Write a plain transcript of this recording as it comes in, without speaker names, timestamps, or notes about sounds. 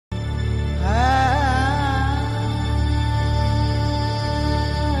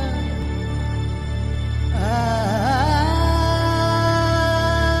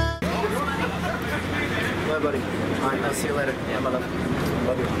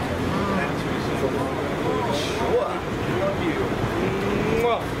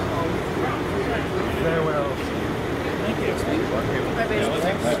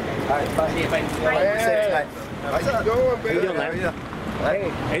Hey, how you doing, man? How you doing, man?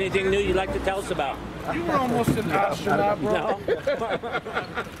 Hey, anything new you'd like to tell us about? You were almost an astronaut, bro. No.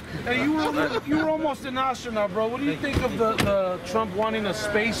 Hey, you were almost an astronaut, bro. What do you think of the Trump wanting a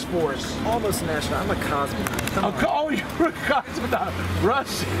space force? Almost an astronaut. I'm a cosmonaut. Oh, you were a cosmonaut.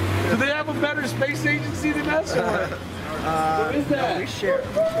 Rush. Do they have a better space agency than us? What is that? No, we share.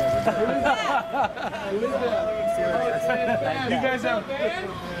 What is that? You guys have.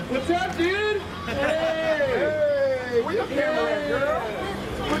 What's up, dude? Hey, where your camera at, girl?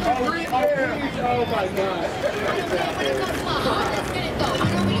 Put your green there. Oh my God.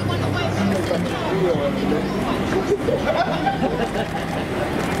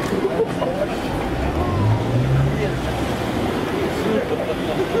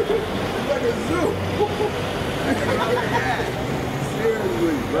 Like a zoo.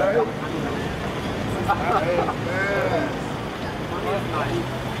 Seriously, right? Hey, man.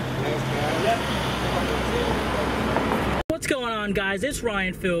 What's going on, guys? It's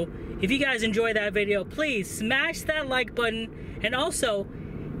Ryan Fu. If you guys enjoyed that video, please smash that like button and also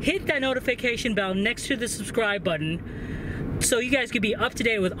hit that notification bell next to the subscribe button so you guys can be up to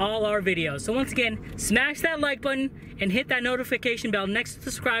date with all our videos. So once again, smash that like button and hit that notification bell next to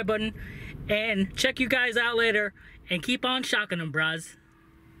the subscribe button, and check you guys out later and keep on shocking them, bros.